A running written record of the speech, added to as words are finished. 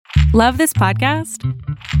Love this podcast?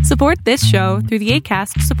 Support this show through the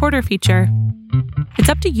Acast supporter feature. It's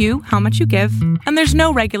up to you how much you give, and there's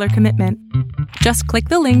no regular commitment. Just click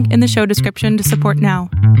the link in the show description to support now.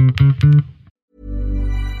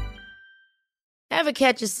 Ever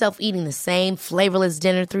catch yourself eating the same flavorless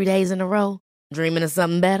dinner 3 days in a row? Dreaming of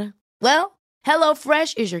something better? Well,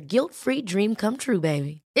 HelloFresh is your guilt-free dream come true,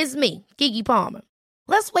 baby. It's me, Keke Palmer.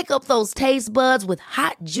 Let's wake up those taste buds with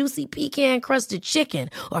hot, juicy pecan-crusted chicken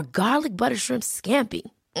or garlic butter shrimp scampi.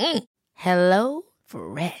 Hello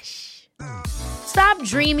Fresh. Stop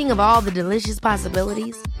dreaming of all the delicious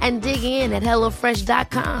possibilities and dig in at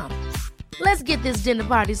HelloFresh.com. Let's get this dinner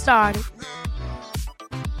party started.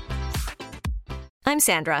 I'm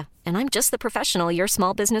Sandra, and I'm just the professional your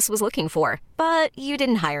small business was looking for. But you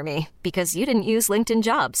didn't hire me because you didn't use LinkedIn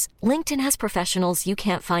Jobs. LinkedIn has professionals you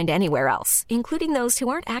can't find anywhere else, including those who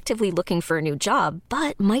aren't actively looking for a new job,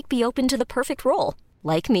 but might be open to the perfect role,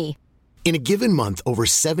 like me. In a given month, over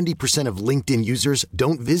 70% of LinkedIn users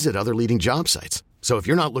don't visit other leading job sites. So if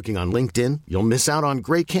you're not looking on LinkedIn, you'll miss out on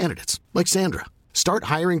great candidates like Sandra. Start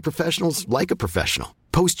hiring professionals like a professional.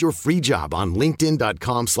 Post your free job on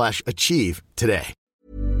linkedin.com/achieve today.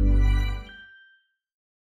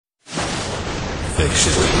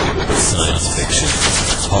 Fiction, science fiction,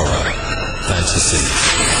 horror, fantasy,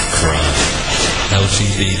 crime,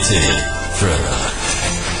 LGBT, thriller.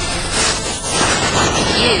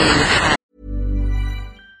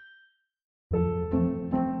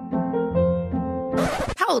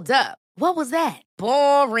 Hold up. What was that?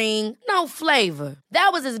 Boring. No flavor. That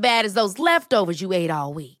was as bad as those leftovers you ate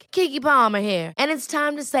all week. Keke Palmer here, and it's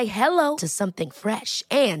time to say hello to something fresh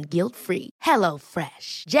and guilt-free. Hello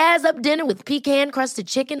Fresh. Jazz up dinner with pecan-crusted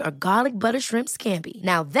chicken or garlic butter shrimp scampi.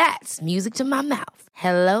 Now that's music to my mouth.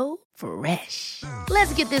 Hello Fresh.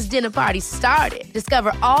 Let's get this dinner party started.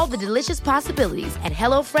 Discover all the delicious possibilities at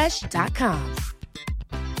HelloFresh.com.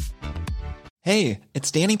 Hey,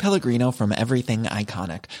 it's Danny Pellegrino from Everything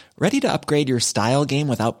Iconic. Ready to upgrade your style game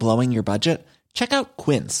without blowing your budget? Check out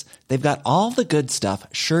Quince. They've got all the good stuff,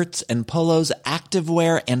 shirts and polos,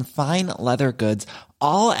 activewear, and fine leather goods,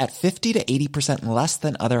 all at 50 to 80% less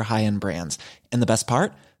than other high-end brands. And the best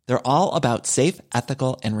part? They're all about safe,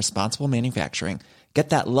 ethical, and responsible manufacturing. Get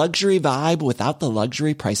that luxury vibe without the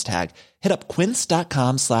luxury price tag. Hit up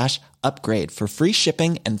quince.com/upgrade for free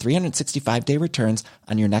shipping and 365-day returns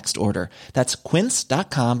on your next order. That's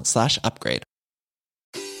quince.com/upgrade.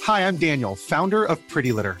 Hi, I'm Daniel, founder of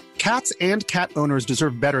Pretty Litter. Cats and cat owners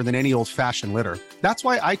deserve better than any old-fashioned litter. That's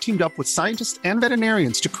why I teamed up with scientists and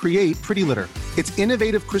veterinarians to create Pretty Litter. Its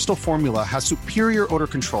innovative crystal formula has superior odor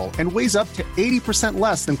control and weighs up to 80%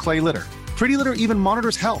 less than clay litter. Pretty Litter even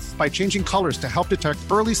monitors health by changing colors to help detect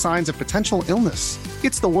early signs of potential illness.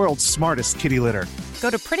 It's the world's smartest kitty litter. Go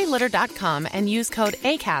to prettylitter.com and use code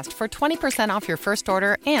ACAST for 20% off your first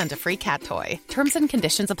order and a free cat toy. Terms and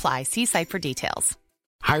conditions apply. See site for details.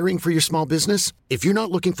 Hiring for your small business? If you're not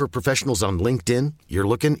looking for professionals on LinkedIn, you're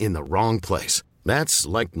looking in the wrong place. That's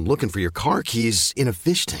like looking for your car keys in a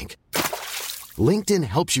fish tank. LinkedIn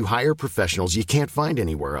helps you hire professionals you can't find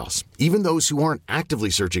anywhere else, even those who aren't actively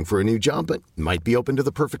searching for a new job but might be open to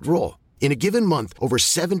the perfect role. In a given month, over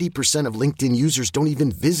 70% of LinkedIn users don't even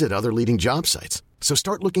visit other leading job sites. So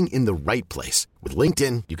start looking in the right place. With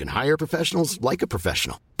LinkedIn, you can hire professionals like a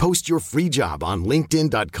professional. Post your free job on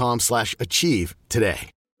linkedin.com/achieve today.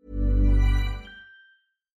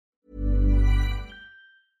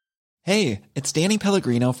 Hey, it's Danny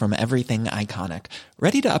Pellegrino from Everything Iconic.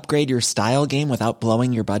 Ready to upgrade your style game without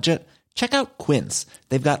blowing your budget? Check out Quince.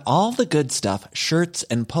 They've got all the good stuff, shirts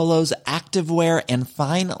and polos, activewear, and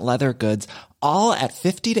fine leather goods, all at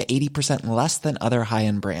 50 to 80% less than other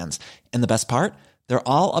high-end brands. And the best part? They're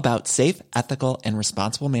all about safe, ethical, and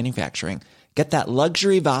responsible manufacturing. Get that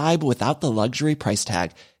luxury vibe without the luxury price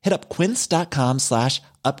tag. Hit up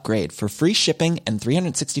quince.com/upgrade for free shipping and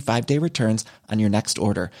 365-day returns on your next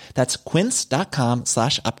order. That's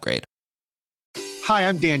quince.com/upgrade. Hi,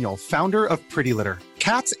 I'm Daniel, founder of Pretty Litter.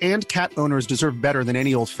 Cats and cat owners deserve better than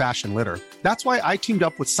any old-fashioned litter. That's why I teamed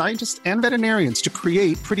up with scientists and veterinarians to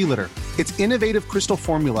create Pretty Litter. Its innovative crystal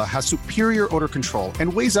formula has superior odor control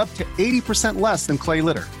and weighs up to 80% less than clay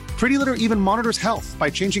litter. Pretty Litter even monitors health by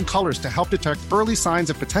changing colors to help detect early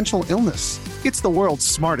signs of potential illness. It's the world's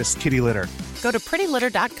smartest kitty litter. Go to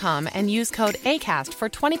prettylitter.com and use code ACAST for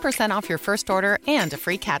 20% off your first order and a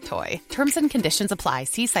free cat toy. Terms and conditions apply.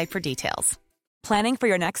 See site for details. Planning for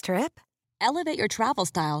your next trip? Elevate your travel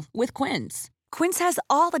style with Quince. Quince has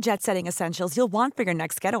all the jet-setting essentials you'll want for your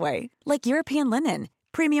next getaway, like European linen,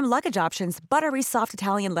 premium luggage options, buttery soft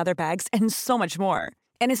Italian leather bags, and so much more.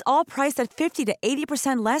 And is all priced at 50 to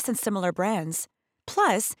 80% less than similar brands.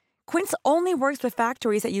 Plus, Quince only works with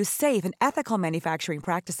factories that use safe and ethical manufacturing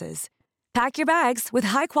practices. Pack your bags with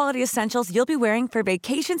high-quality essentials you'll be wearing for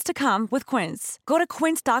vacations to come with Quince. Go to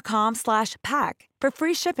quince.com/pack for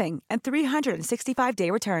free shipping and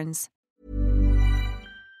 365-day returns.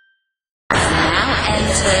 Now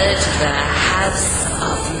entered the House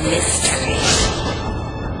of Mystery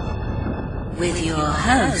with your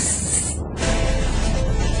hosts,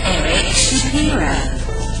 Eric Shapiro,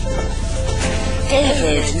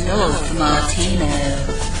 David North Martino,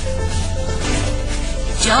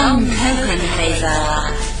 John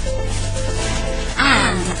Copenhaver,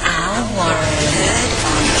 and Al Warren. Heard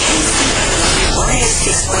on KCOU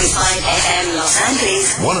 106.5 FM Los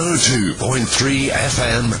Angeles, 102.3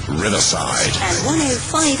 FM Riverside, and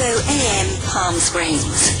 105.0 AM Palm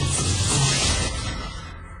Springs.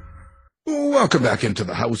 Welcome back into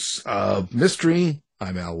the House of Mystery.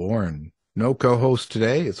 I'm Al Warren. No co-host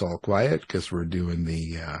today. It's all quiet because we're doing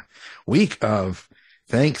the week of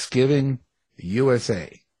Thanksgiving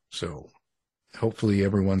USA. So hopefully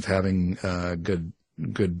everyone's having good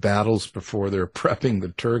battles before they're prepping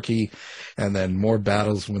the turkey, and then more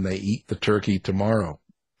battles when they eat the turkey tomorrow.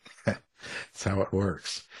 That's how it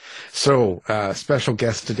works. So special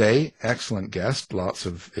guest today, excellent guest, lots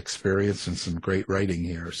of experience and some great writing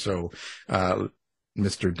here. So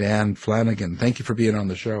Mr. Dan Flanagan, thank you for being on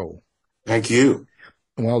the show. Thank you.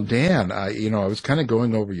 Well, Dan, I was kind of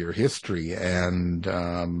going over your history, and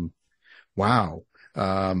wow.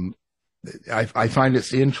 I find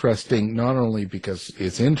it's interesting, not only because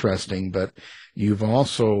it's interesting, but you've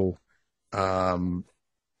also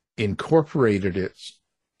incorporated it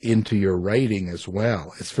into your writing as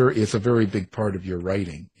well. It's a very big part of your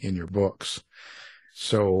writing in your books.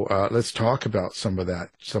 So let's talk about some of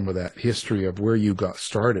that history of where you got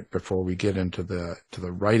started before we get into the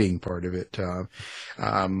writing part of it.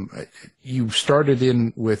 You started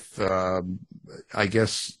in with, I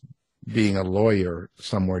guess, being a lawyer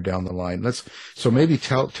somewhere down the line. So maybe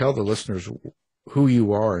tell the listeners who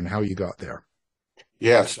you are and how you got there.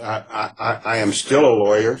 Yes, I am still a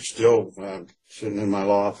lawyer, still sitting in my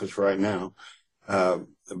law office right now.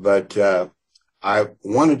 But I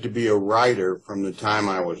wanted to be a writer from the time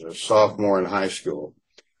I was a sophomore in high school.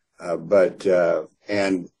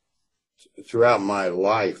 And throughout my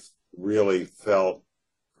life, really felt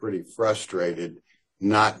pretty frustrated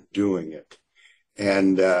not doing it.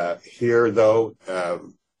 And here, though,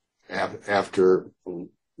 after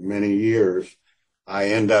many years, I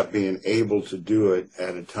end up being able to do it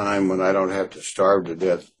at a time when I don't have to starve to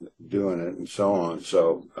death doing it and so on.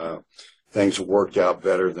 So things worked out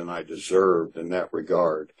better than I deserved in that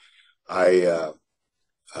regard. It's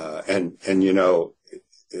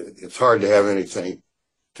hard to have anything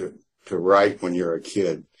to write when you're a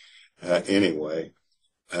kid anyway.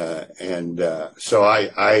 So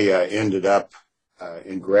I ended up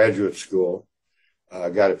in graduate school,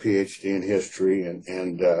 got a PhD in history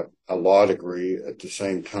and a law degree at the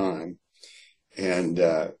same time, and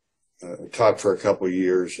taught for a couple of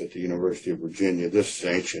years at the University of Virginia. This is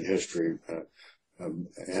ancient history,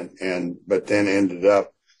 but then ended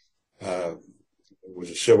up was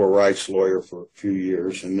a civil rights lawyer for a few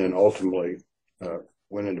years, and then ultimately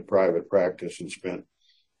went into private practice and spent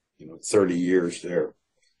 30 years there.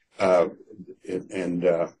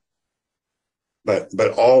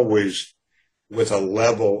 But always with a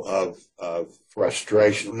level of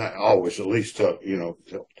frustration, not always, at least till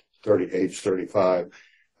age 35,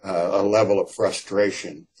 a level of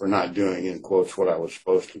frustration for not doing, in quotes, what I was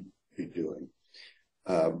supposed to be doing.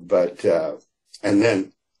 And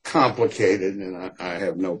then complicated, and I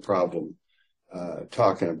have no problem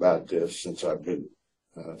talking about this since I've been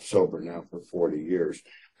sober now for 40 years,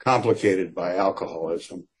 complicated by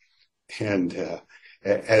alcoholism. And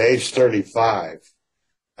at age 35,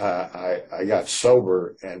 I got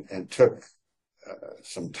sober and took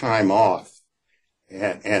some time off.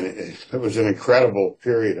 And it was an incredible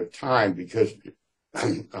period of time because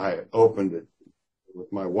I opened it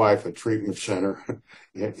with my wife, a treatment center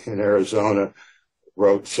in Arizona,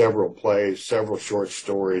 wrote several plays, several short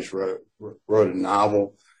stories, wrote a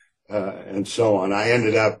novel, and so on. I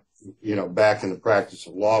ended up, back in the practice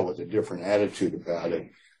of law with a different attitude about it.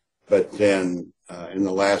 But then in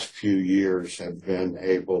the last few years have been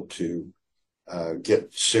able to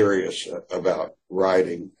get serious about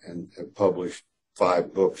writing and have published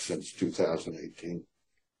 5 books since 2018.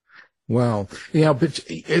 Wow. Yeah, but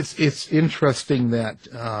it's interesting that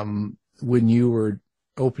when you were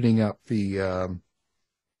opening up the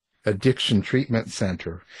addiction treatment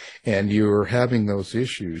center and you were having those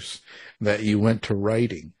issues, that you went to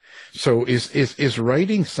writing. So is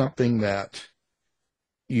writing something that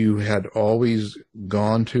you had always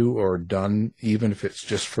gone to or done, even if it's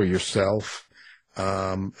just for yourself,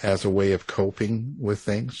 as a way of coping with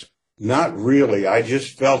things? Not really. I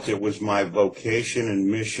just felt it was my vocation and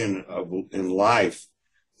mission in life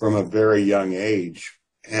from a very young age,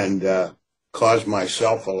 and caused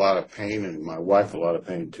myself a lot of pain and my wife a lot of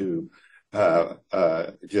pain too,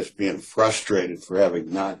 just being frustrated for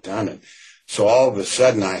having not done it. So all of a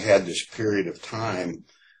sudden I had this period of time,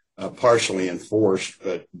 partially enforced,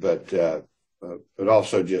 but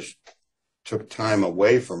also just took time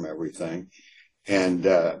away from everything and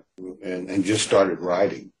just started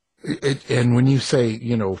writing. And when you say,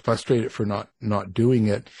 frustrated for not doing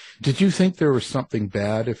it, did you think there was something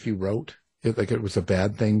bad if you wrote? Like it was a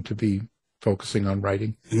bad thing to be focusing on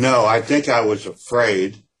writing? No, I think I was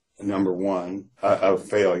afraid, number one, of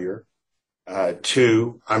failure.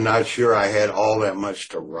 Two, I'm not sure I had all that much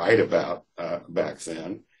to write about back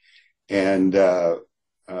then. And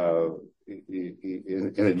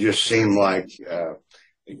it just seemed like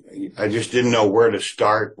I just didn't know where to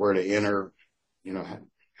start, where to enter,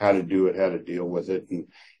 how to do it, how to deal with it. And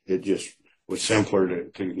it just was simpler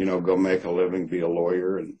to go make a living, be a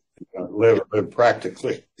lawyer, and live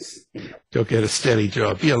practically. Go get a steady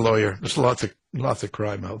job, be a lawyer. There's lots of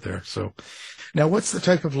crime out there. So now, what's the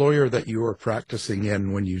type of lawyer that you were practicing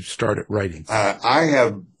in when you started writing? I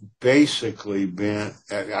have basically been,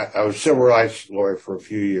 I was a civil rights lawyer for a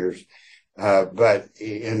few years, but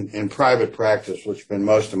in private practice, which has been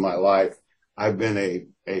most of my life, I've been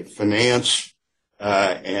a finance,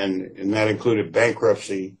 and that included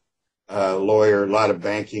bankruptcy lawyer, a lot of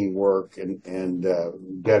banking work and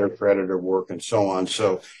debtor creditor work and so on.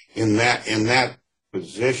 So in that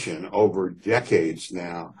position over decades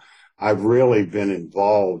now, I've really been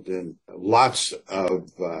involved in lots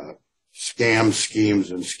of scams, schemes,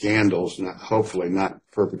 and scandals, hopefully not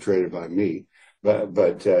perpetrated by me,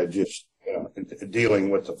 but just dealing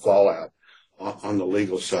with the fallout on the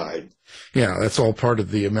legal side. Yeah, that's all part of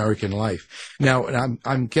the American life. Now,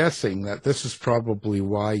 I'm guessing that this is probably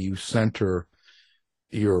why you center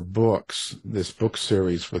your books, this book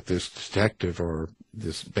series with this detective or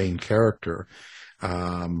this main character,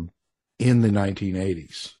 in the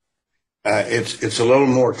 1980s. It's a little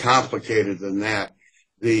more complicated than that.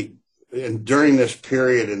 During this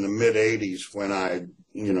period in the mid 80s when I,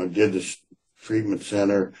 did this treatment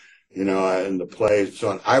center, and the plays,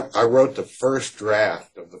 so on, I wrote the first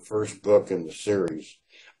draft of the first book in the series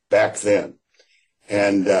back then,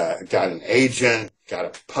 and got an agent, got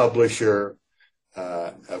a publisher.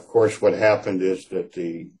 Of course, what happened is that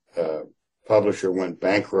the publisher went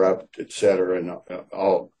bankrupt, et cetera, and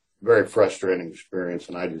all very frustrating experience.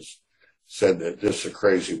 And I just said that this is a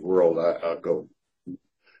crazy world. I'll go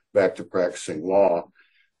back to practicing law.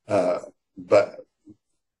 But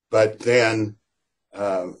then,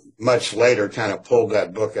 much later, kind of pulled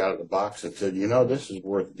that book out of the box and said, this is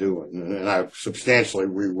worth doing. And I substantially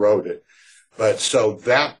rewrote it. But so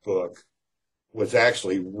that book was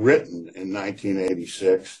actually written in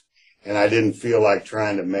 1986, and I didn't feel like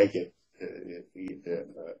trying to make it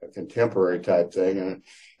a contemporary type thing.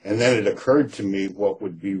 And then it occurred to me what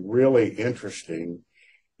would be really interesting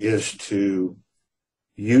is to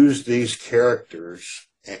use these characters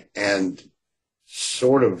and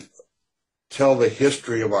sort of tell the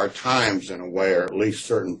history of our times in a way, or at least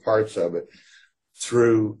certain parts of it,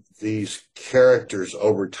 through these characters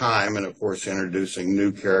over time, and of course introducing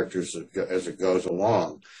new characters as it goes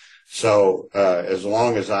along. So as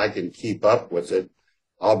long as I can keep up with it,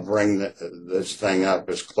 I'll bring this thing up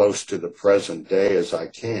as close to the present day as I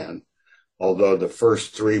can, although the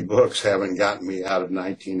first three books haven't gotten me out of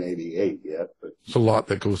 1988 yet. But it's a lot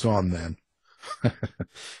that goes on then.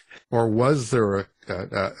 Or was there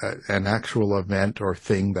an actual event or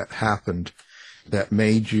thing that happened that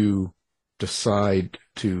made you decide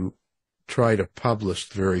to try to publish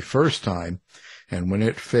the very first time, and when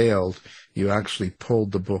it failed, you actually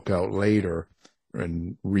pulled the book out later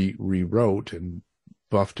and rewrote and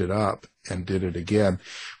buffed it up and did it again?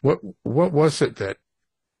 What was it that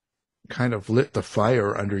kind of lit the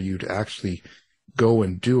fire under you to actually go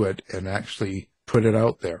and do it and actually put it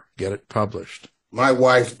out there, get it published? My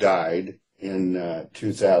wife died in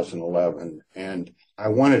 2011, and I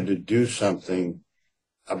wanted to do something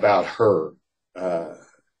about her.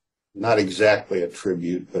 Not exactly a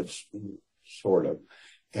tribute, but sort of.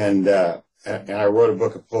 And I wrote a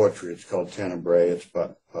book of poetry. It's called Tenebrae. It's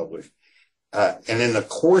published. And in the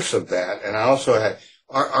course of that, and I also had,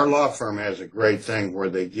 our law firm has a great thing where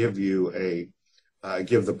they give you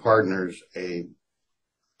give the partners a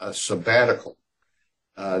sabbatical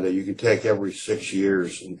that you can take every 6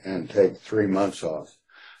 years and take 3 months off.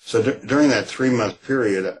 So during that 3-month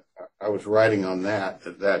period, I was writing on that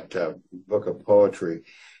book of poetry.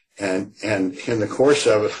 And in the course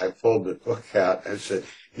of it, I pulled the book out and said,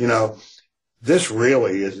 this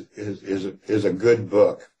really is a good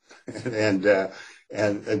book. And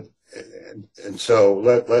so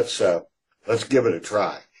let's give it a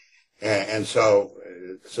try. And so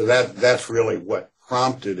that's really what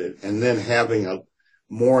prompted it. And then having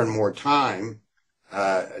more and more time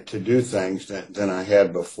to do things than I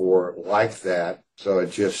had before like that. So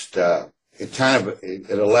it just it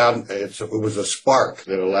was a spark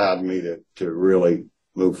that allowed me to really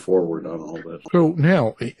move forward on all this. So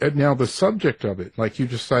now the subject of it, like you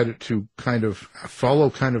decided to kind of follow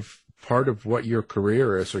kind of part of what your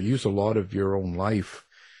career is, or use a lot of your own life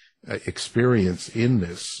experience in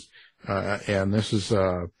this, and this is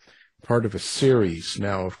part of a series.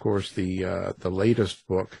 Now, of course, the latest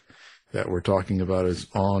book that we're talking about is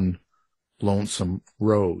On Lonesome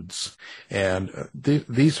Roads, and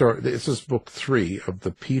this is book 3 of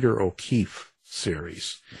the Peter O'Keefe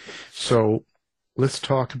series. So let's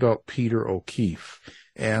talk about Peter O'Keefe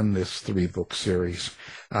and this 3-book series.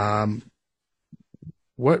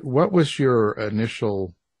 What was your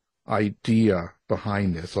initial idea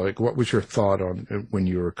behind this? Like, what was your thought on when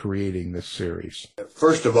you were creating this series?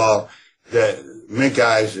 First of all, the Mink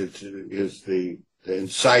Eyes is the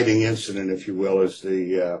inciting incident, if you will, is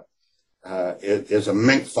a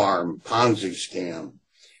mink farm Ponzi scam.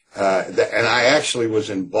 And I actually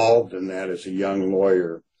was involved in that as a young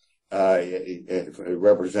lawyer. It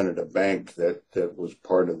represented a bank that was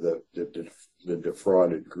part of the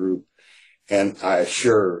defrauded group. And I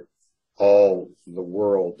assure all the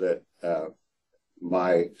world that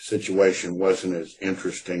my situation wasn't as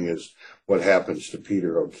interesting as what happens to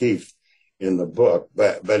Peter O'Keefe in the book,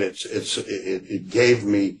 but it gave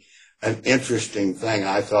me an interesting thing,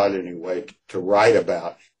 I thought anyway, to write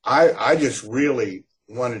about. I just really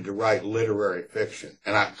wanted to write literary fiction,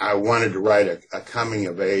 and I wanted to write a coming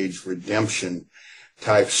of age redemption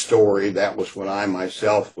type story. That was when I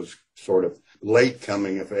myself was sort of late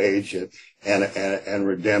coming of age and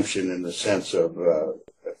redemption in the sense of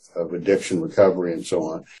addiction recovery and so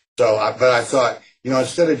on. So, but I thought,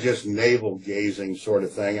 instead of just navel gazing sort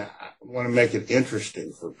of thing, I want to make it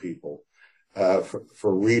interesting for people,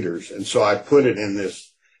 for readers. And so I put it in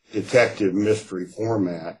this detective mystery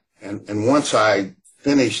format. And once I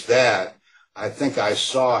finished that, I think I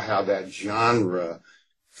saw how that genre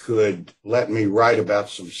could let me write about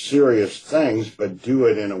some serious things, but do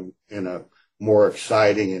it in a more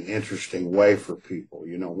exciting and interesting way for people.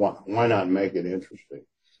 Why not make it interesting?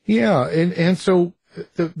 Yeah, and so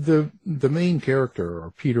the main character,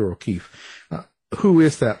 or Peter O'Keefe, who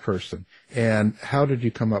is that person, and how did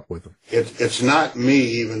you come up with him? It's not me,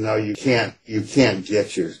 even though you can't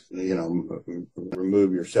get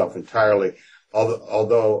remove yourself entirely.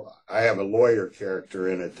 Although I have a lawyer character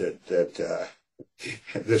in it that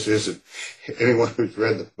this isn't, anyone who's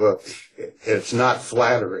read the book, it's not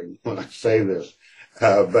flattering when I say this,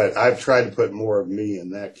 but I've tried to put more of me in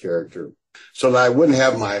that character so that I wouldn't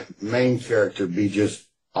have my main character be just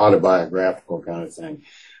autobiographical kind of thing.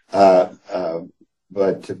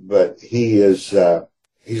 But he's a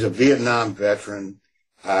Vietnam veteran,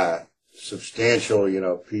 substantial,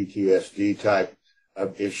 PTSD type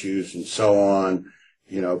of issues and so on.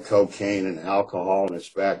 Cocaine and alcohol in his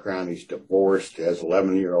background. He's divorced, has an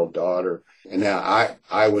 11-year-old daughter. And now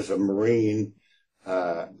I was a Marine.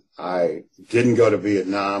 I didn't go to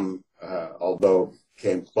Vietnam, although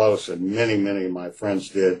came close, and many of my friends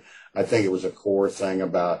did. I think it was a core thing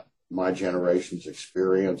about my generation's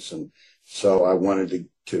experience. And so I wanted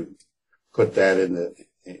to put that in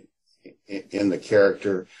the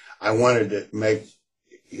character. I wanted to make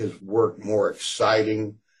his work more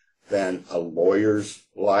exciting than a lawyer's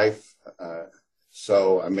life.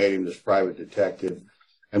 So I made him this private detective.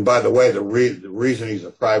 And by the way, the reason he's a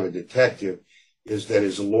private detective is that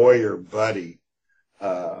his lawyer buddy,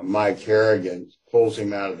 Mike Harrigan, pulls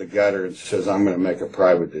him out of the gutter and says, "I'm going to make a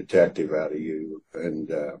private detective out of you." And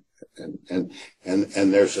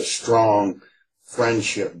there's a strong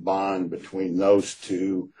friendship bond between those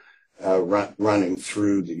two, running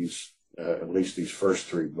through these, at least these first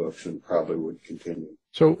 3 books, and probably would continue.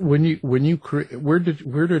 So when you where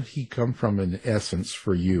did he come from in essence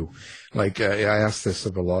for you? Like I asked this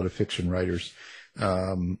of a lot of fiction writers.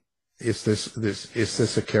 Is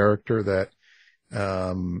this a character that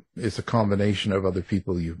is a combination of other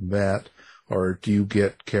people you've met, or do you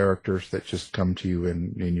get characters that just come to you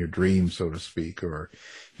in your dreams, so to speak, or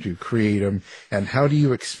do you create them? And how do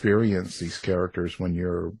you experience these characters when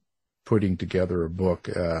you're putting together a book?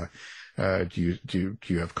 Do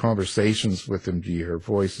you have conversations with him? Do you hear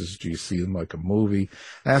voices? Do you see him like a movie?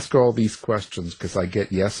 I ask all these questions because I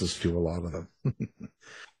get yeses to a lot of them.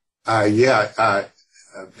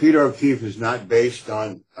 Peter O'Keefe is not based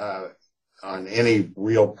on any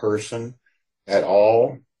real person at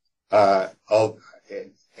all.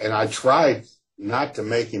 And I tried not to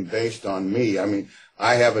make him based on me. I mean,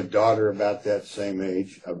 I have a daughter about that same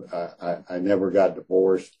age. I never got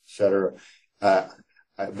divorced, et cetera.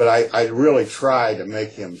 But I really try to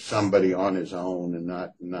make him somebody on his own and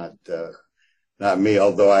not me.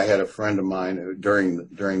 Although I had a friend of mine who, during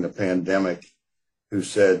the pandemic, who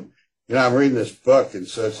said, I'm reading this book, and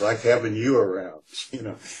so it's like having you around,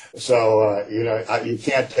 So you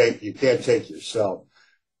can't take yourself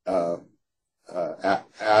out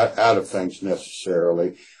of things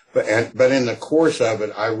necessarily, but in the course of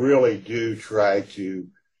it, I really do try to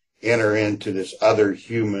enter into this other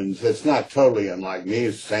humans that's not totally unlike me.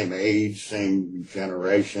 It's the same age, same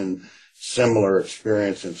generation, similar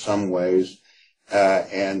experience in some ways, but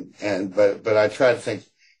I try to think,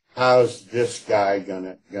 how's this guy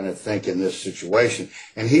gonna think in this situation?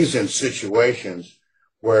 And he's in situations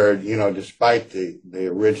where, despite the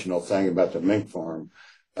original thing about the mink farm,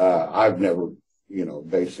 I've never,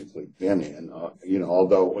 basically been in,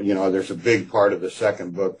 although, there's a big part of the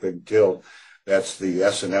second book, Big Tilt, that's the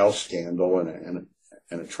SNL scandal and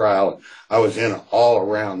a trial. I was in all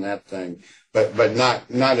around that thing, but not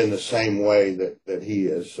in the same way that he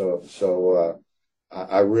is. So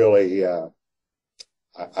I really,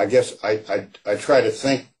 I guess I try to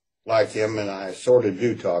think like him, and I sort of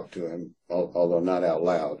do talk to him, although not out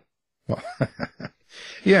loud.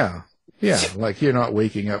 Yeah. Yeah, like you're not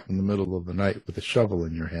waking up in the middle of the night with a shovel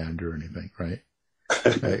in your hand or anything, right?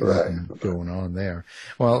 Right. Going on there.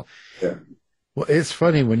 Well, yeah. Well, it's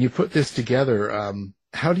funny when you put this together.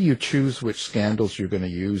 How do you choose which scandals you're going to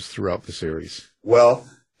use throughout the series? Well,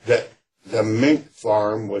 the mink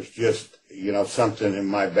farm was just, something in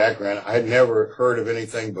my background. I had never heard of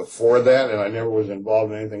anything before that, and I never was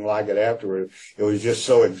involved in anything like it afterward. It was just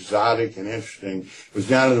so exotic and interesting. It was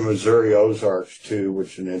down in the Missouri Ozarks too,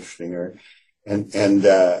 which is an interesting area.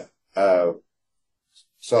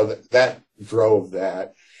 So that drove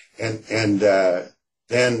that. And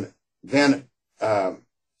then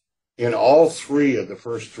in all three of the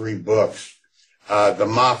first three books, the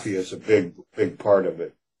mafia is a big part of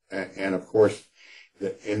it. And of course,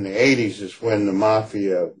 in the 80s is when the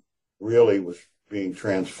mafia really was being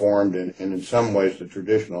transformed, and in some ways the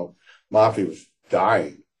traditional mafia was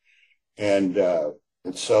dying. And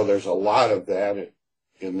so there's a lot of that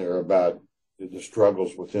in there about the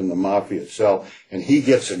struggles within the mafia itself, and he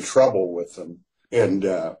gets in trouble with them. And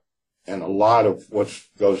a lot of what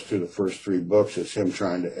goes through the first three books is him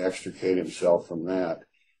trying to extricate himself from that.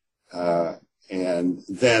 And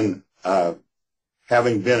then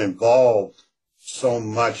having been involved so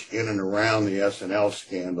much in and around the SNL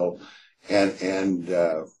scandal, and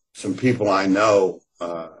some people I know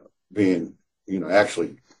being,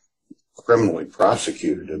 actually criminally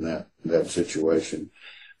prosecuted in that situation.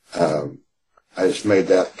 I just made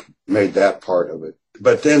that part of it.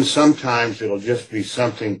 But then sometimes it'll just be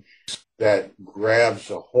something that grabs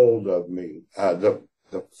a hold of me. The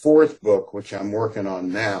fourth book, which I'm working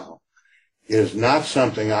on now, is not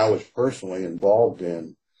something I was personally involved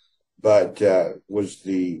in, but was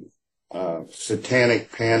the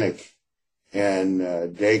satanic panic and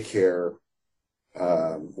daycare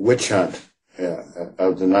witch hunt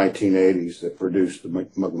of the 1980s that produced the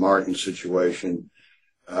McMartin situation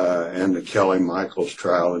and the Kelly Michaels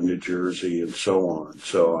trial in New Jersey and so on.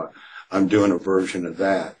 So I'm doing a version of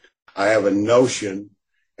that. I have a notion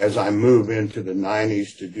as I move into the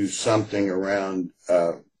 90s to do something around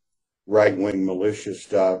right-wing militia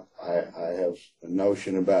stuff. I have a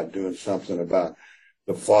notion about doing something about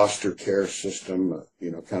the foster care system,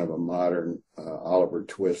 kind of a modern Oliver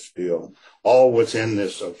Twist deal, all within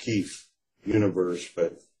this O'Keefe universe,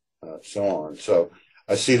 but so on. So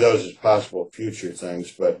I see those as possible future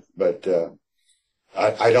things, but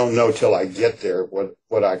I don't know till I get there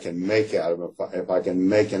what I can make out of them, if I can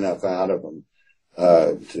make enough out of them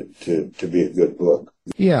to be a good book.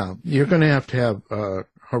 Yeah, you're going to have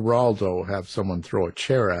Geraldo have someone throw a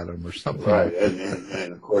chair at him or something. Right,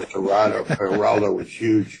 and of course Geraldo was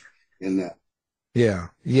huge in that. Yeah.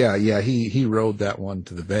 He rode that one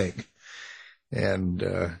to the bank, and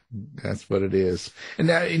that's what it is. And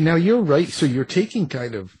now you're right. So you're taking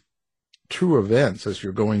kind of true events as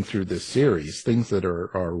you're going through this series, things that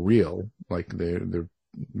are real, like they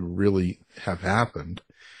really have happened,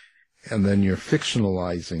 and then you're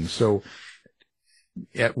fictionalizing. So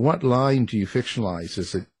at what line do you fictionalize?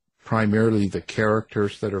 Is it primarily the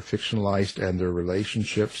characters that are fictionalized and their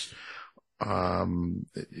relationships?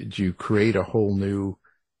 Do you create a whole new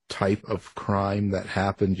type of crime that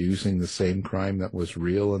happened using the same crime that was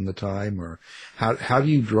real in the time, or how do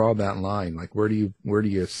you draw that line? Like, where do you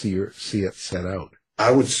see it set out?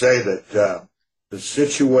 I would say that the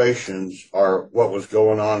situations are what was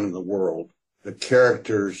going on in the world. The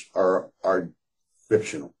characters are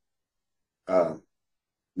fictional,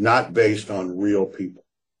 not based on real people,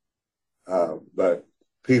 but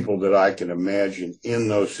people that I can imagine in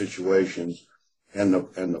those situations and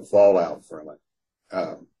the fallout from it.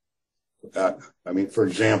 I mean, for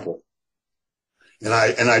example, and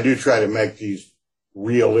I do try to make these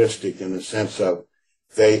realistic in the sense of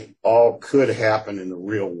they all could happen in the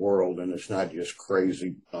real world, and it's not just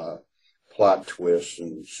crazy plot twists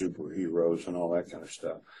and superheroes and all that kind of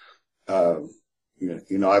stuff. You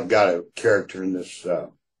know, I've got a character in this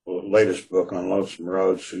latest book on Lonesome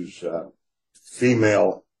Roads who's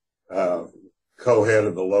female co-head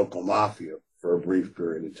of the local mafia for a brief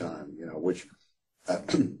period of time, you know, which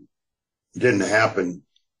didn't happen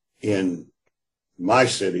in my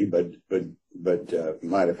city, but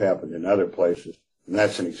might have happened in other places. And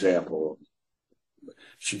that's an example.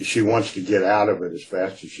 She wants to get out of it as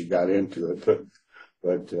fast as she got into it,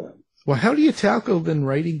 but well, how do you tackle then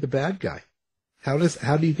writing the bad guy? How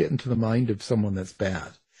do you get into the mind of someone that's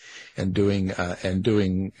bad and doing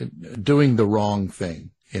the wrong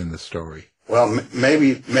thing in the story? Well,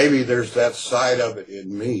 maybe there's that side of it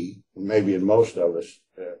in me, maybe in most of us,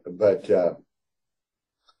 but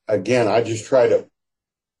again, I just try to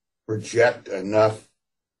project enough,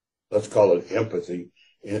 let's call it empathy,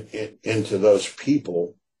 into those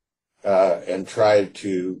people, and try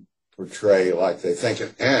to portray like they think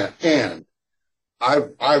it. And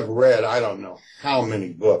I've read, I don't know how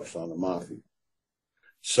many books on the mafia.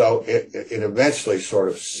 So it eventually sort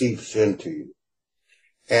of seeps into you.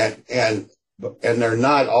 And they're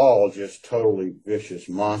not all just totally vicious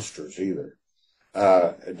monsters either.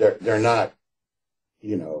 They're not,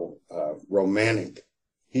 you know, romantic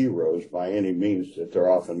heroes by any means that they're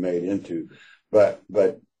often made into, but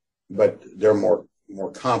they're more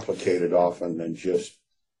complicated often than just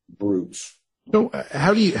brutes. So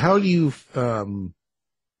how do you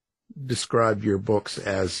describe your books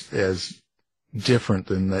as different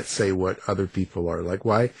than, let's say, what other people are? Like,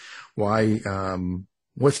 why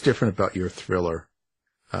what's different about your thriller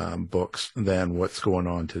books than what's going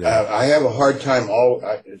on today? I have a hard time.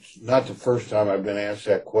 It's not the first time I've been asked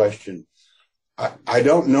that question. I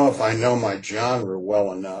don't know if I know my genre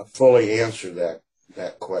well enough to fully answer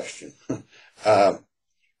that question. I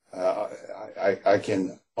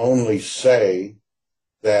can only say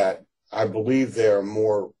that I believe they are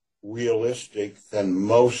more realistic than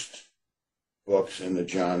most books in the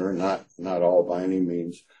genre, not all by any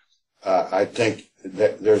means. I think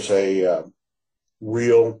that there's a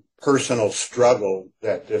real personal struggle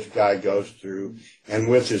that this guy goes through, and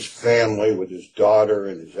with his family, with his daughter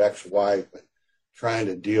and his ex-wife, trying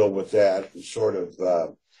to deal with that and sort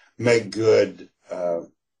of make good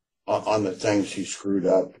on the things he screwed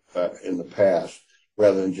up in the past,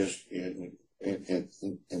 rather than just in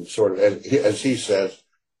sort of, as he says,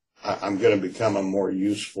 I'm going to become a more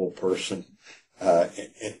useful person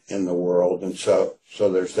in the world. And so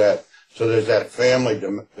there's that. So there's that family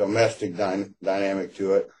domestic dynamic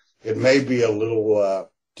to it. It may be a little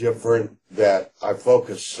different that I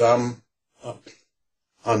focus some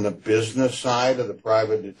on the business side of the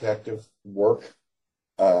private detective work,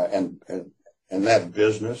 and that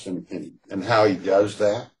business and how he does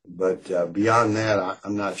that. But beyond that,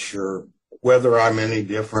 I'm not sure whether I'm any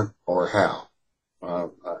different or how.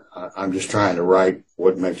 I'm just trying to write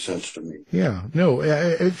what makes sense to me. Yeah, no,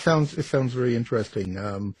 it sounds very interesting.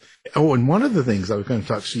 And one of the things I was going to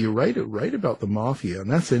talk to you, write about the mafia,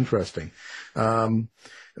 and that's interesting. The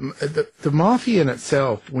mafia in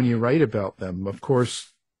itself, when you write about them, of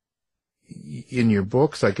course, in your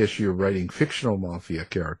books, I guess you're writing fictional mafia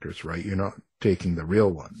characters, right? You're not taking the real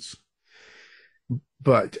ones.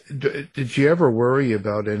 But did you ever worry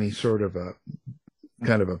about any sort of a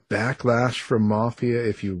kind of a backlash from mafia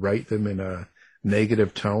if you write them in a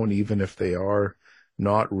negative tone, even if they are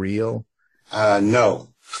not real? No.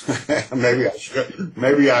 Maybe I should.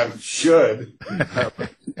 Maybe I should,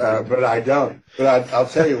 but I don't. But I'll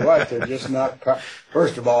tell you what, they're just not.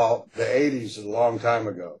 First of all, the 80s is a long time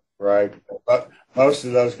ago, right? But most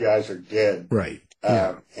of those guys are dead, right?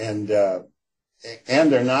 And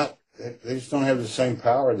they're not. They just don't have the same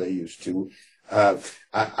power they used to.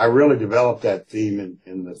 I really developed that theme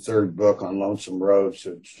in the third book on Lonesome Roads.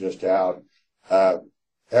 It's just out.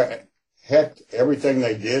 heck, everything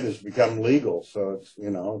they did has become legal. So it's,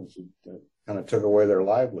 it kind of took away their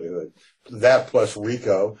livelihood. That plus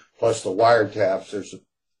RICO, plus the wiretaps,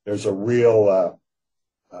 there's a real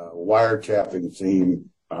wiretapping theme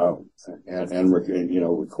and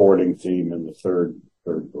recording theme in the third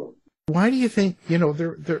book. Why do you think,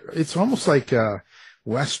 it's almost like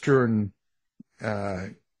Western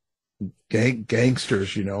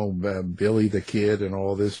gangsters, Billy the Kid and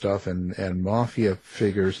all this stuff, and mafia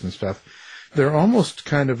figures and stuff. They're almost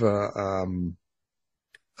kind of a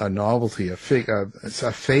novelty, it's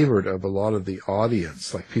a favorite of a lot of the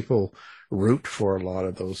audience. Like, people root for a lot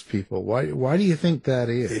of those people. Why do you think that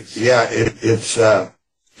is? It's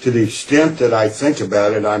to the extent that I think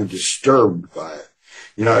about it, I'm disturbed by it.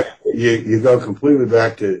 You go completely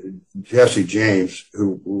back to Jesse James,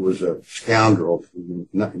 who was a scoundrel,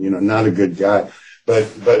 not a good guy, but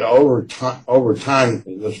over time,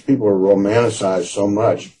 those people are romanticized so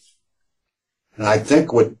much. And I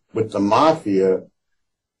think with the mafia,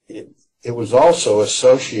 it was also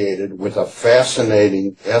associated with a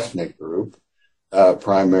fascinating ethnic group,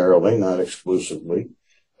 primarily, not exclusively,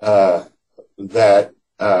 that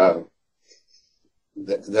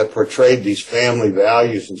portrayed these family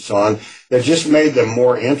values and so on, that just made them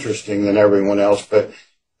more interesting than everyone else. But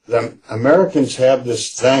the Americans have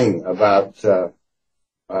this thing about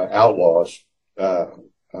outlaws.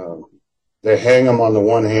 They hang them on the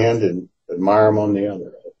one hand and admire them on the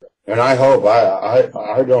other. And I hope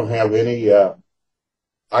I don't have any.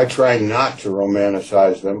 I try not to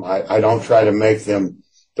romanticize them. I don't try to make them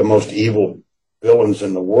the most evil villains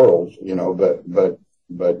in the world,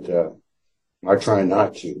 but I try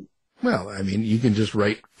not to. Well, I mean, you can just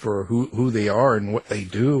write for who they are and what they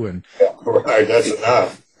do, and right, that's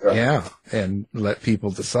enough. Yeah, and let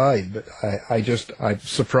people decide. But I'm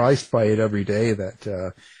surprised by it every day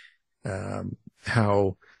that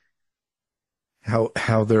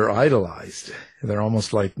how they're idolized. They're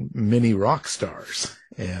almost like mini rock stars,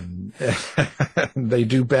 and they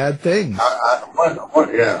do bad things.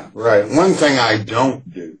 Yeah, right. One thing I don't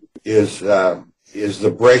do is the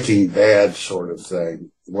Breaking Bad sort of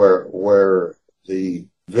thing, where the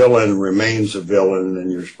villain remains a villain,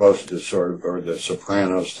 and you're supposed to sort of, or the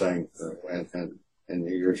Sopranos thing, and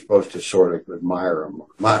you're supposed to sort of admire them.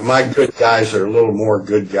 My good guys are a little more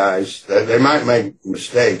good guys. They might make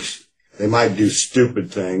mistakes. They might do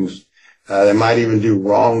stupid things. They might even do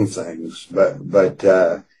wrong things, but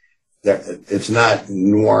it's not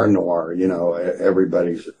noir.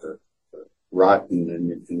 Everybody's rotten,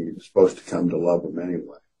 and you're supposed to come to love them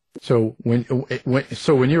anyway. So when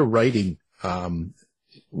you're writing,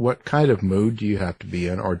 what kind of mood do you have to be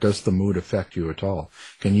in, or does the mood affect you at all?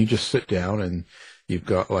 Can you just sit down and you've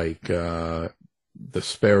got the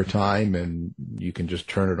spare time and you can just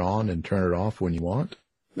turn it on and turn it off when you want?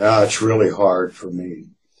 No, it's really hard for me.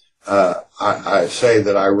 I say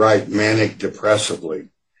that I write manic depressively,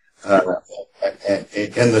 and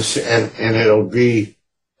it'll be,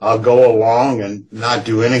 I'll go along and not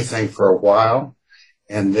do anything for a while,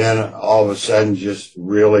 and then all of a sudden just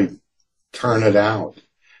really turn it out.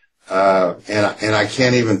 And I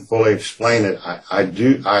can't even fully explain it.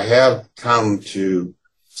 I have come to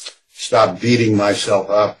stop beating myself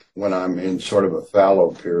up when I'm in sort of a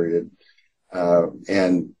fallow period.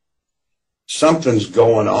 And something's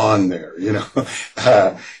going on there,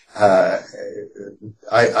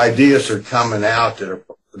 ideas are coming out that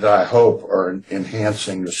I hope are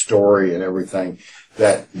enhancing the story and everything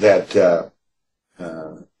that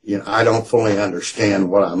I don't fully understand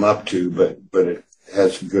what I'm up to, but it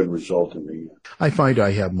has a good result in me. I find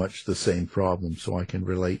I have much the same problem, so I can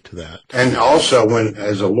relate to that. And also,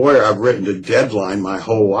 as a lawyer, I've written to deadline my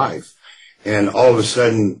whole life. And all of a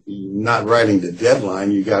sudden, not writing to deadline,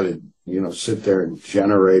 you got to, sit there and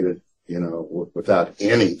generate it, without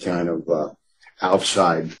any kind of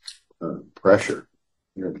outside pressure.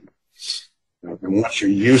 And once you're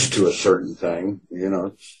used to a certain thing,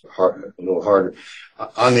 it's a little harder.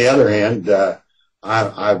 On the other hand,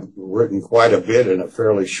 I've written quite a bit in a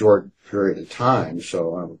fairly short period of time,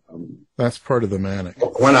 so I'm that's part of the manic.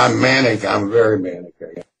 When I'm manic, I'm very manic.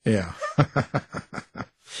 Yeah.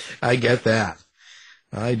 I get that.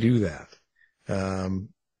 I do that.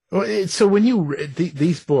 So when you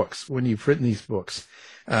these books, when you've written these books,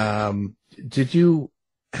 did you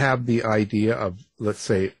have the idea of, let's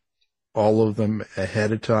say, all of them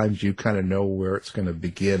ahead of time? Do you kind of know where it's going to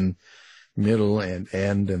begin, middle, and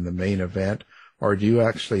end, and the main event? Or do you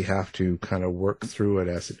actually have to kind of work through it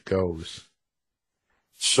as it goes?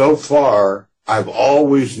 So far, I've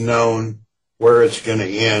always known where it's going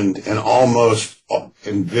to end and almost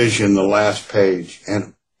envision the last page.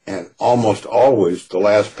 And almost always the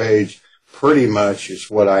last page pretty much is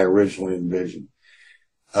what I originally envisioned.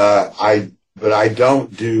 But I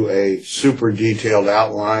don't do a super detailed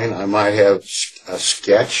outline. I might have a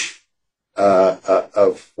sketch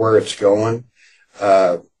of where it's going.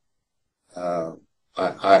 I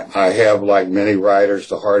have, like many writers,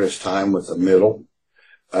 the hardest time with the middle,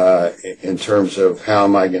 in terms of how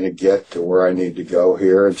am I going to get to where I need to go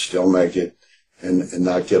here and still make it and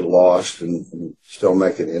not get lost and still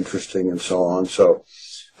make it interesting and so on. So,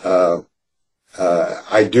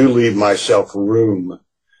 I do leave myself room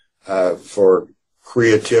for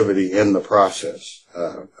creativity in the process,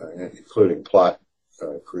 including plot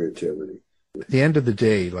creativity. At the end of the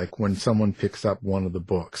day, like when someone picks up one of the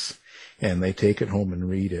books and they take it home and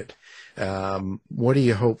read it, what do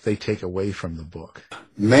you hope they take away from the book?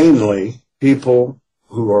 Mainly people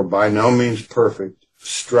who are by no means perfect,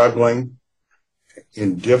 struggling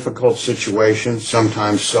in difficult situations,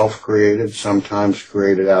 sometimes self-created, sometimes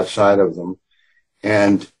created outside of them,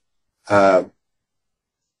 and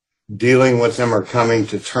dealing with them or coming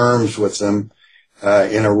to terms with them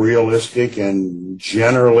in a realistic and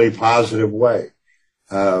generally positive way.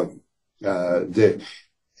 I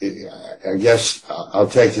guess I'll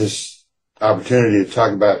take this opportunity to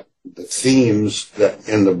talk about the themes that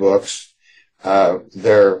in the books.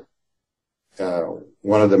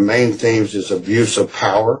 One of the main themes is abuse of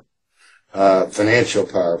power, financial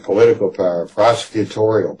power, political power,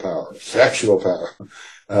 prosecutorial power, sexual power,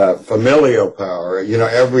 familial power,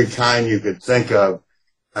 every kind you could think of,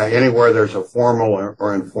 anywhere there's a formal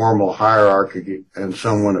or informal hierarchy and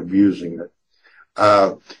someone abusing it.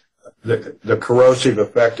 The corrosive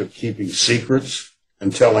effect of keeping secrets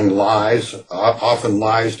and telling lies, often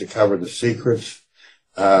lies to cover the secrets.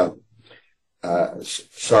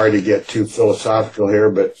 Sorry to get too philosophical here,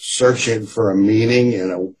 but searching for a meaning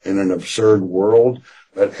in an absurd world,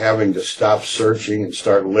 but having to stop searching and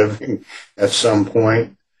start living at some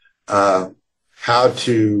point. How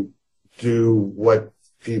to do what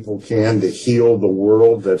people can to heal the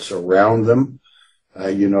world that's around them.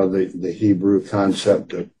 The Hebrew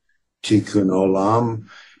concept of tikkun olam,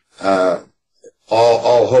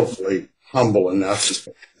 all hopefully humble enough,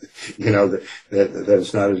 that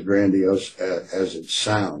it's not as grandiose as it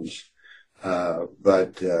sounds.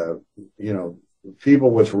 But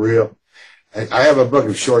people with real, I have a book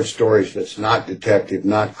of short stories that's not detective,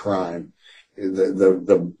 not crime.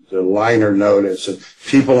 The liner note is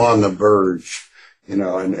people on the verge, and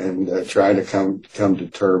trying to come to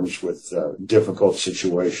terms with difficult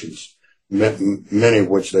situations, many of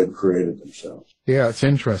which they've created themselves. Yeah, it's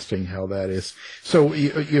interesting how that is. So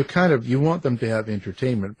you want them to have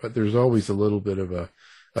entertainment, but there's always a little bit of a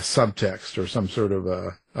subtext or some sort of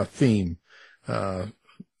a theme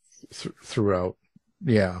throughout.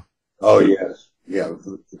 Yeah. Oh yes, yeah,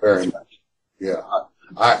 very much. Yeah.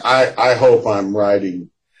 I hope I'm writing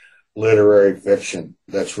literary fiction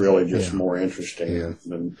that's really just more interesting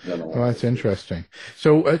than all. Well, that's interesting.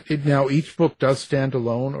 So now each book does stand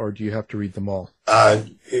alone, or do you have to read them all? They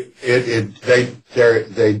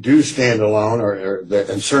do stand alone,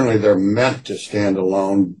 and certainly they're meant to stand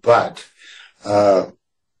alone. But the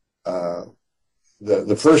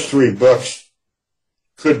first three books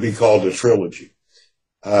could be called a trilogy.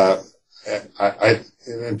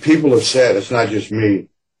 And people have said, it's not just me,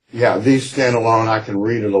 yeah, these stand alone, I can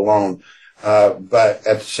read it alone. But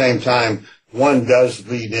at the same time, one does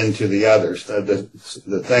lead into the others.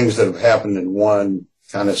 The things that have happened in one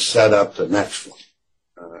kind of set up the next one.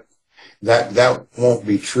 That won't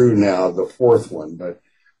be true now, the fourth one, but,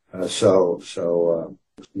 I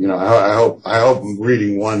hope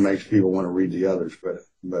reading one makes people want to read the others, but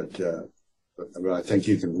I think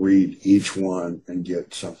you can read each one and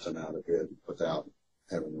get something out of it without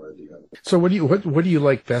having read the other. So what do you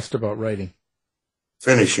like best about writing?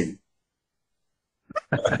 Finishing.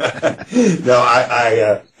 No,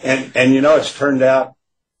 it's turned out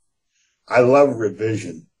I love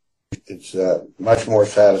revision. It's much more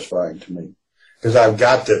satisfying to me because I've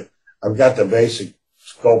got the basic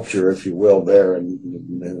sculpture, if you will, there,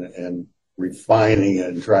 and refining it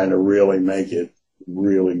and trying to really make it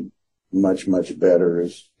really much better.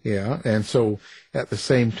 Yeah, and so at the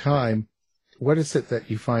same time, what is it that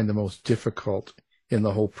you find the most difficult in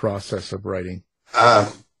the whole process of writing?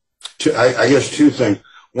 I guess two things.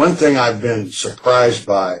 One thing I've been surprised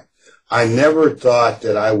by, I never thought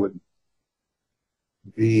that I would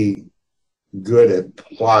be good at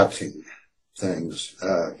plotting things,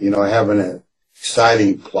 having an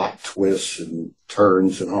exciting plot twists and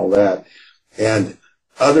turns and all that. And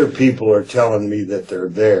other people are telling me that they're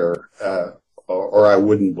there, or I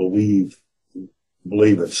wouldn't believe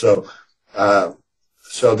it. So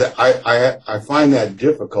so that I find that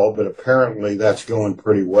difficult, but apparently that's going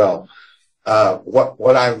pretty well.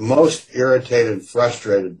 What I'm most irritated and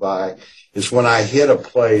frustrated by is when I hit a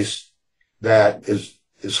place that is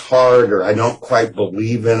hard, or I don't quite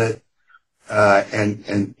believe in it,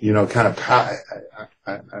 and you know, kind of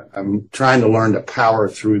I'm trying to learn to power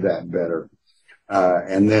through that better,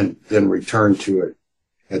 and then return to it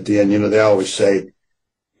at the end. You know, they always say,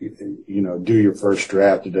 you know, do your first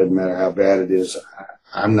draft. It doesn't matter how bad it is.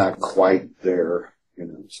 I'm not quite there, you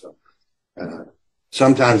know, so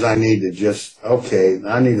sometimes I need to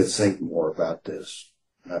I need to think more about this,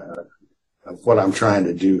 of what I'm trying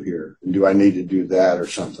to do here. Do I need to do that or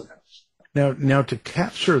something else? Now to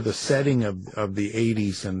capture the setting of the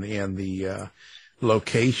 80s and the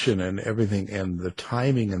location and everything and the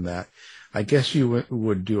timing and that, I guess you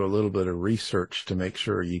would do a little bit of research to make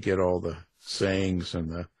sure you get all the sayings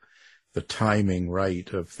and the timing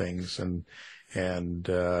right of things and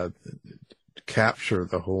capture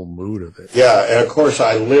the whole mood of it. Yeah, and of course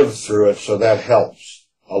I lived through it, so that helps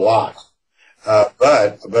a lot.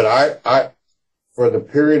 But I for the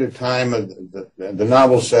period of time of the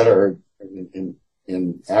novels that are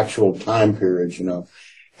in actual time periods, you know,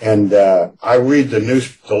 and I read the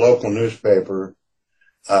local newspaper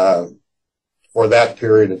for that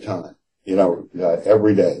period of time, you know,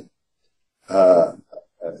 every day,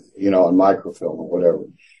 you know, on microfilm or whatever,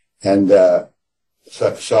 and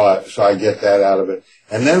so I get that out of it.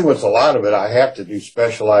 And then with a lot of it, I have to do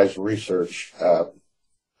specialized research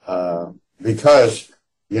because,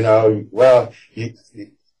 you know, well, you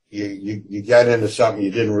get into something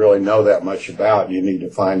you didn't really know that much about. You need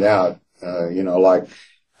to find out, you know, like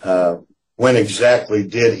when exactly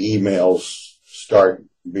did emails start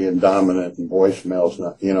being dominant and voicemails,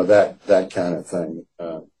 you know, that kind of thing.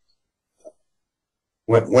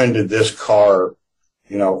 When did this car,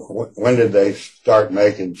 you know, when did they start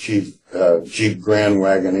making Jeep Grand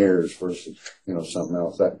Wagoneers versus, you know, something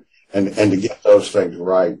else? And to get those things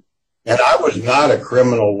right. And I was not a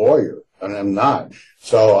criminal lawyer, and I'm not.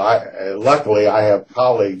 So luckily I have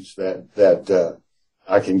colleagues that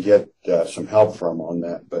I can get some help from on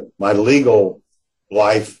that. But my legal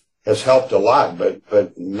life has helped a lot,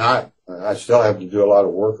 but not. I still have to do a lot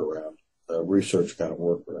of work around research kind of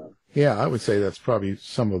work around. Yeah, I would say that's probably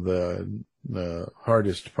some of the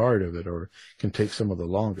hardest part of it, or can take some of the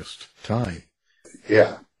longest time.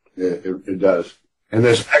 Yeah, it does. And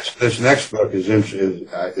this next book is interesting.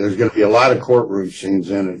 There's going to be a lot of courtroom scenes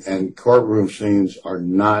in it, and courtroom scenes are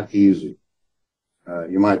not easy.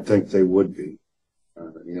 You might think they would be,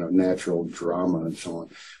 you know, natural drama and so on.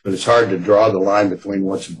 But it's hard to draw the line between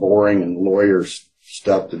what's boring and lawyer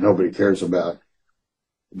stuff that nobody cares about,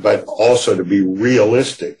 but also to be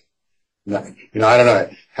realistic. You know, I don't know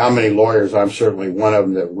how many lawyers, I'm certainly one of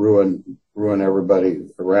them, that ruin everybody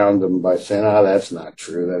around them by saying, that's not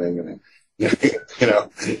true. That ain't going to, you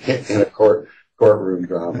know, in a courtroom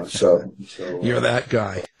drama. So you're that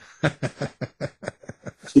guy.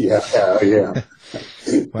 Yeah.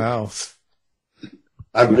 Wow.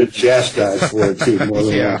 I've been chastised for it too, more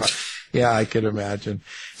than once. Yeah, I can imagine.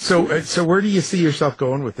 So where do you see yourself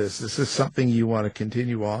going with this? Is this something you want to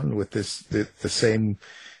continue on with the same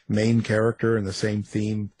main character and the same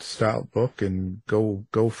theme style book and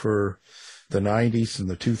go for the 90s and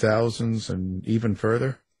the 2000s and even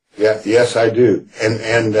further? Yeah, yes, I do.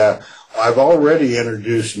 And I've already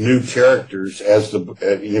introduced new characters as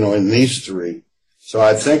you know, in these three. So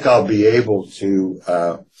I think I'll be able to,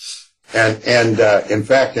 in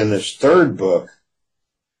fact, in this third book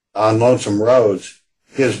on Lonesome Rose,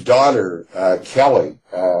 his daughter, Kelly,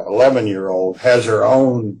 11-year-old, has her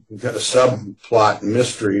own subplot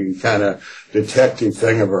mystery kind of detective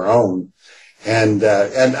thing of her own, and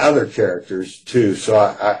other characters too. So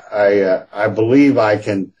I believe I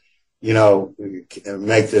can, you know,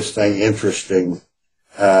 make this thing interesting,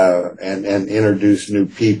 and introduce new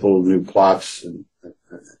people, new plots,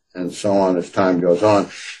 and so on as time goes on.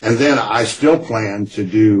 And then I still plan to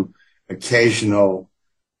do occasional,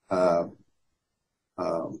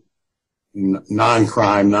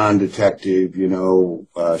 non-crime, non-detective, you know,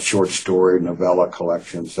 short story, novella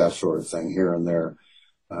collections, that sort of thing here and there,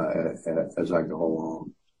 as I go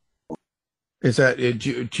along. Is that,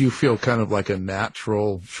 do you feel kind of like a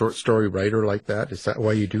natural short story writer like that? Is that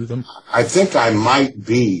why you do them? I think I might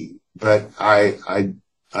be, but I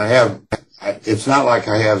have, it's not like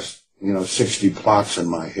I have, you know, 60 plots in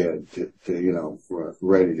my head to you know,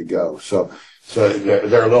 ready to go. So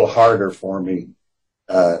they're a little harder for me,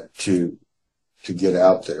 to get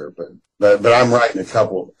out there, but I'm writing a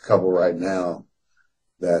couple right now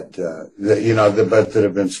that you know, but that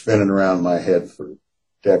have been spinning around my head for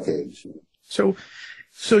decades. So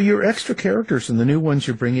So your extra characters and the new ones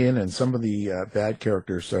you bring in, and some of the bad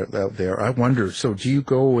characters out there, I wonder, so do you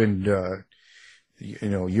go and,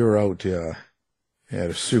 you're out at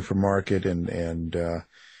a supermarket and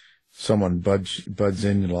someone buds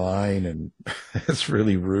in line and it's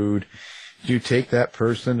really rude. Do you take that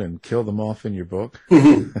person and kill them off in your book?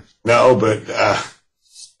 No, but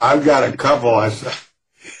I've got a couple. I'm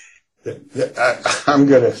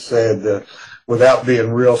going to say that without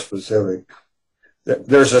being real specific.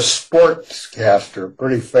 There's a sportscaster,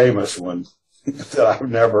 pretty famous one, that I've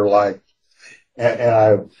never liked,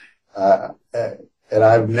 and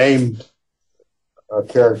I've named a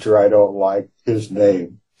character I don't like his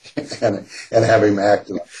name, and have him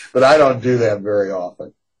act. But I don't do that very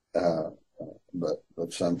often.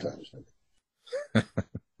 But sometimes.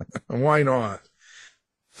 Why not?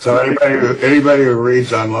 So anybody who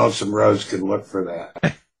reads on Lonesome Rose can look for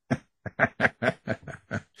that.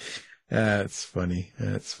 That's funny.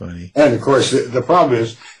 That's funny. And of course, the problem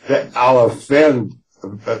is that I'll offend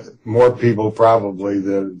more people probably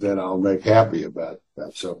than I'll make happy about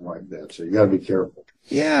something like that. So you got to be careful.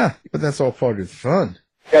 Yeah, but that's all part of the fun.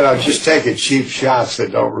 Just taking cheap shots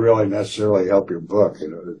that don't really necessarily help your book.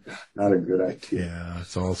 Not a good idea. Yeah,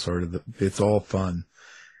 it's all it's all fun.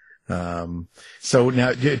 So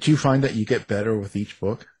now, do you find that you get better with each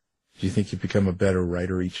book? Do you think you become a better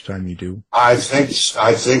writer each time you do? I think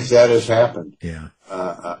that has happened. Yeah.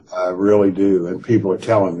 I really do. And people are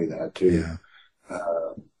telling me that too. Yeah.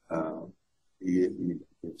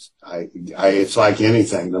 It's like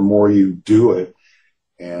anything. The more you do it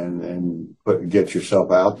and get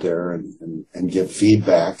yourself out there and get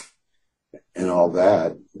feedback and all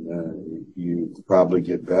that, you probably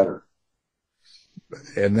get better.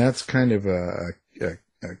 And that's kind of a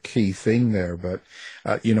key thing there, but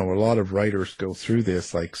a lot of writers go through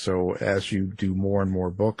this. Like, so as you do more and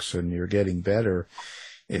more books and you're getting better,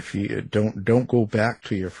 if you don't go back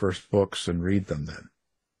to your first books and read them then,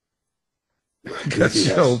 because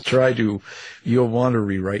you'll want to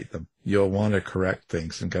rewrite them. You'll want to correct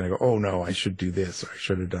things and kind of go, oh no, I should do this, or I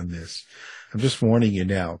should have done this. I'm just warning you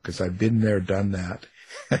now, because I've been there, done that,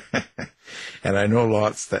 and I know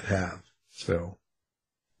lots that have. So.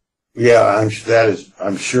 Yeah, I'm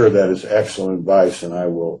sure that is excellent advice, and I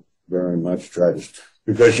will very much try to,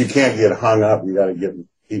 because you can't get hung up. You got to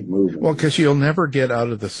keep moving. Well, because you'll never get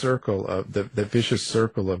out of the circle of the vicious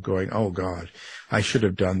circle of going, oh God, I should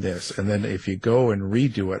have done this. And then if you go and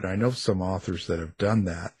redo it, I know some authors that have done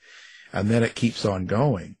that, and then it keeps on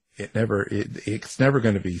going. It's never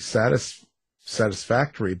going to be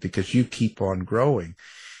satisfactory because you keep on growing.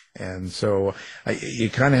 And so you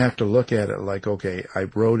kind of have to look at it like, okay, I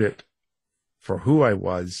wrote it for who I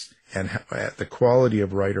was and at the quality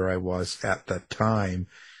of writer I was at that time.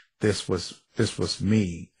 This was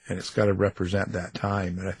me, and it's got to represent that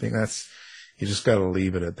time. And I think you just got to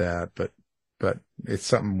leave it at that. But it's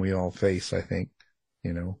something we all face, I think,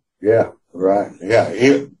 Yeah, right. Yeah.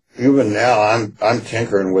 Even now I'm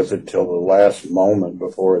tinkering with it till the last moment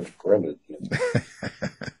before it's printed.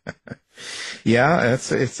 Yeah,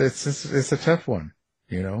 it's a tough one,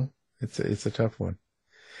 It's a tough one.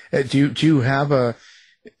 Do you have a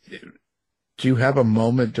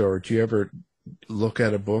moment, or do you ever look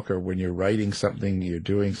at a book, or when you're writing something, you're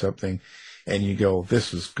doing something, and you go,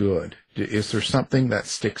 "This is good"? Is there something that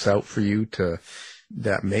sticks out for you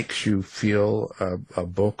that makes you feel a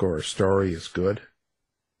book or a story is good?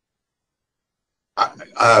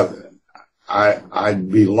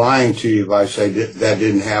 I'd be lying to you if I say that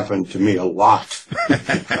didn't happen to me a lot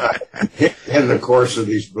in the course of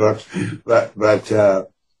these books, but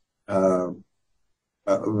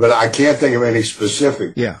I can't think of any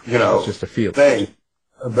specific, it's just a feel thing.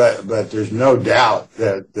 But there's no doubt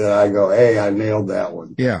that I go, hey, I nailed that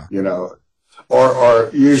one. Yeah. Or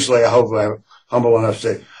usually I hope I'm humble enough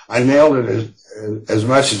to say I nailed it as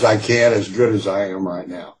much as I can, as good as I am right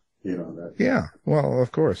now. That. Yeah. Well,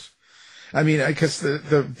 of course. I mean, because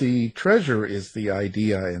the treasure is the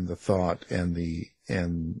idea and the thought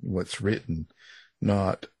and what's written,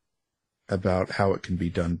 not about how it can be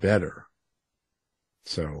done better.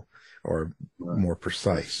 So, or more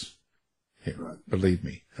precise. Yeah, right. Believe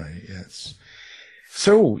me. Yes.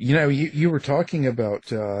 So, you were talking about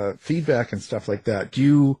feedback and stuff like that.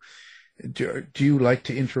 Do you like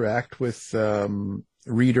to interact with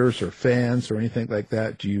readers or fans or anything like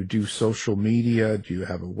that? Do you do social media? Do you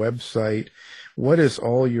have a website? What is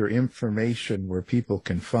all your information where people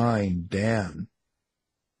can find Dan?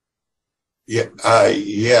 Yeah,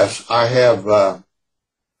 yes, I have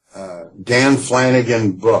Dan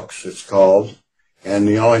Flanagan Books, it's called. And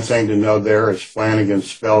the only thing to know there is Flanagan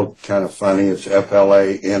spelled kind of funny. It's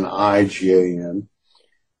Flanigan.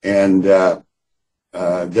 And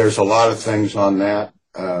there's a lot of things on that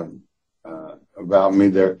about me.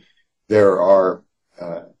 There are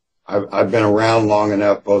I've been around long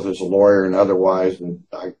enough, both as a lawyer and otherwise, and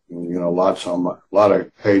a lot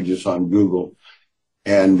of pages on Google,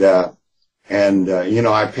 and I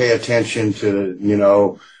pay attention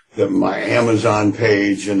to my Amazon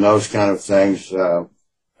page and those kind of things.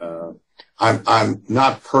 I'm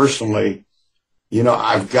not personally,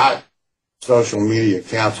 I've got social media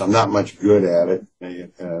accounts. I'm not much good at it,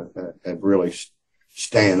 at really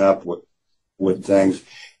staying up with things.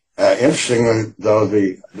 Interestingly, though,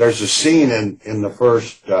 there's a scene in the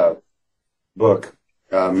first book,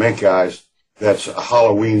 Mink Eyes, that's a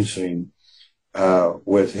Halloween scene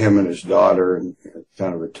with him and his daughter, and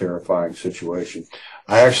kind of a terrifying situation.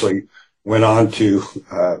 I actually went on to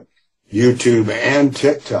YouTube and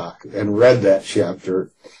TikTok and read that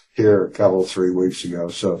chapter here a couple, 3 weeks ago.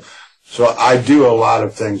 So I do a lot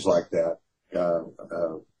of things like that.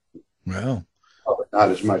 Well, not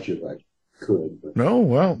as much as I could. But. No,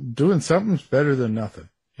 well, doing something's better than nothing,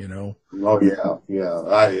 Oh, yeah.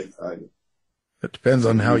 It depends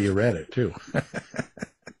on how you read it, too. That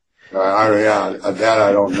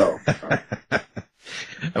I don't know.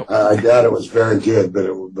 I doubt it was very good, but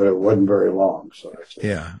it wasn't very long. So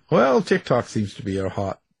yeah. Well, TikTok seems to be a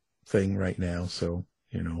hot thing right now, so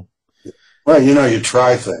Well, you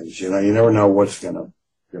try things. You never know what's gonna.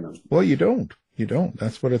 Well, you don't.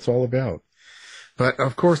 That's what it's all about. But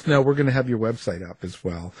of course, now we're going to have your website up as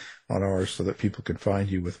well on ours, so that people can find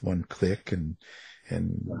you with one click and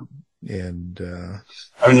the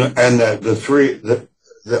three.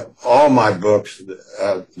 All my books,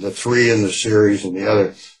 the three in the series and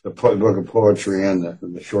the book of poetry and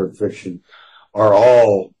the short fiction, are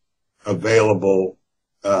all available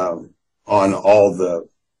on all the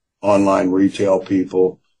online retail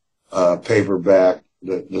people, paperback.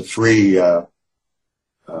 The three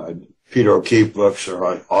Peter O'Keefe books are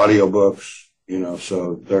on audiobooks,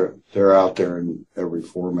 so they're out there in every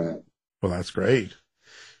format. Well, that's great.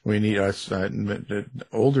 We need us, the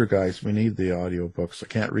older guys, we need the audiobooks. I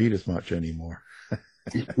can't read as much anymore.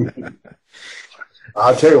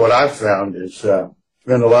 I'll tell you what I've found is spend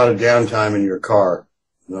a lot of downtime in your car.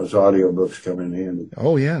 Those audiobooks come in handy.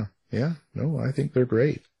 Oh, yeah. Yeah. No, I think they're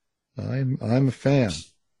great. I'm a fan.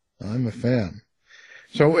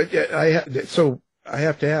 So I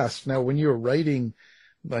have to ask now, when you were writing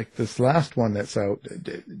like this last one that's out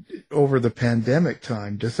over the pandemic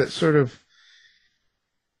time, does that sort of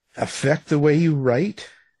affect the way you write?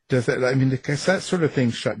 Because that sort of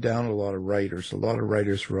thing shut down a lot of writers. A lot of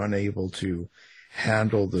writers were unable to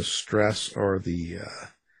handle the stress or the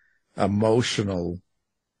emotional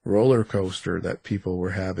roller coaster that people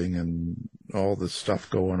were having, and all the stuff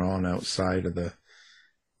going on outside of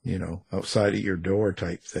outside of your door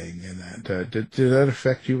type thing. And that did that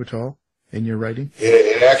affect you at all in your writing?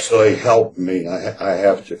 It actually helped me. I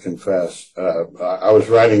have to confess. I was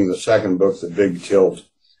writing the second book, The Big Tilt,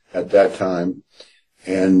 at that time,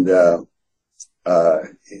 and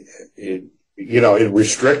it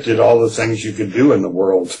restricted all the things you could do in the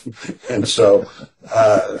world, and so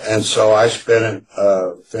I spent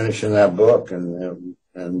it finishing that book, and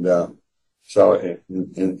so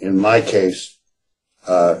in my case,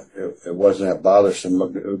 it wasn't that bothersome.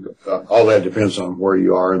 All that depends on where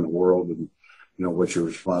you are in the world, and what your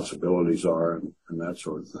responsibilities are, and that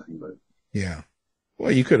sort of thing. But yeah.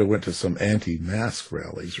 Well, you could have went to some anti-mask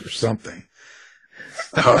rallies or something.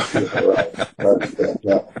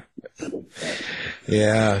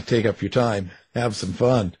 Yeah, take up your time. Have some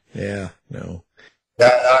fun. Yeah, no.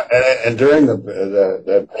 And during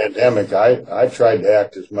the pandemic, I tried to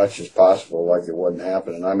act as much as possible like it wasn't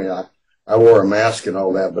happening. I mean, I wore a mask and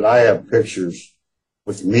all that, but I have pictures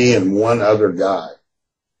with me and one other guy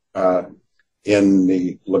in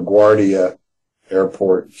the LaGuardia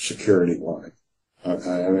Airport security line.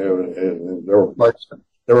 There were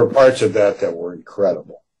parts of that were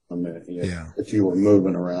incredible. I mean, if you were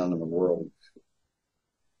moving around in the world.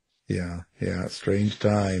 Yeah, strange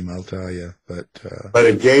time, I'll tell you. But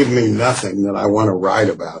it gave me nothing that I want to write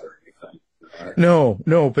about or anything.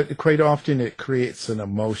 No, but quite often it creates an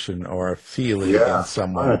emotion or a feeling in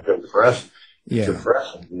someone. It's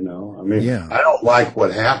depressing, I mean, I don't like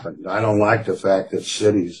what happened. I don't like the fact that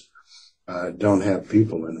cities don't have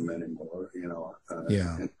people in them anymore,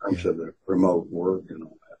 in terms of the remote work and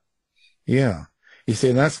all that. Yeah. You see,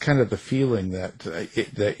 and that's kind of the feeling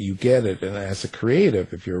that you get it. And as a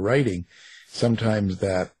creative, if you're writing, sometimes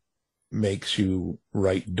that makes you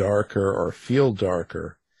write darker or feel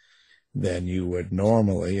darker than you would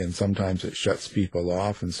normally, and sometimes it shuts people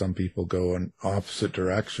off, and some people go in opposite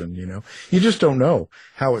direction. You just don't know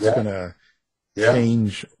how it's going to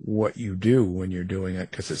change what you do when you're doing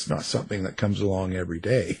it, because it's not something that comes along every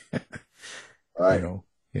day. Right.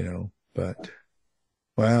 But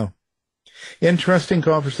wow, interesting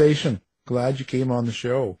conversation. Glad you came on the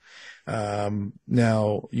show.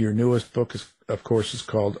 Now your newest book is, of course, is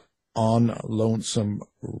called On Lonesome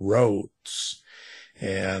Roads.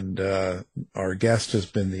 And our guest has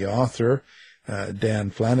been the author, Dan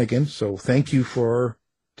Flanagan. So thank you for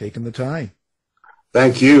taking the time.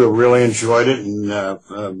 Thank you. I really enjoyed it,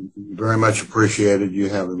 and very much appreciated you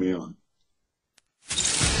having me on.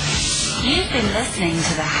 You've been listening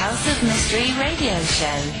to the House of Mystery radio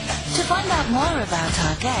show. To find out more about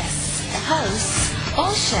our guests, hosts,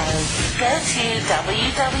 or shows, go to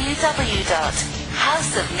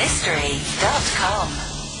www.houseofmystery.com.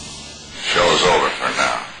 Show's over for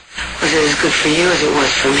now. Was it as good for you as it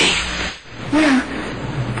was for me? Yeah.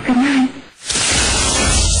 Good night.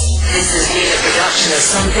 This has been a production of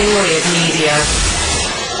Something Weird Media.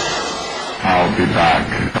 I'll be back.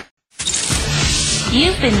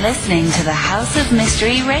 You've been listening to the House of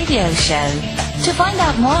Mystery radio show. To find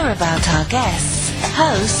out more about our guests,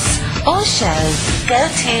 hosts, or shows, go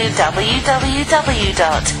to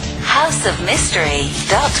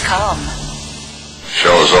www.houseofmystery.com.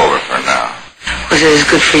 Show's over for now. Was it as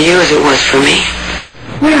good for you as it was for me?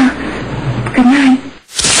 Yeah. Good night.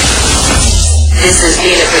 This has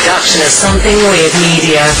been a production of Something Weird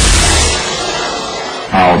Media.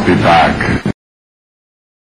 I'll be back.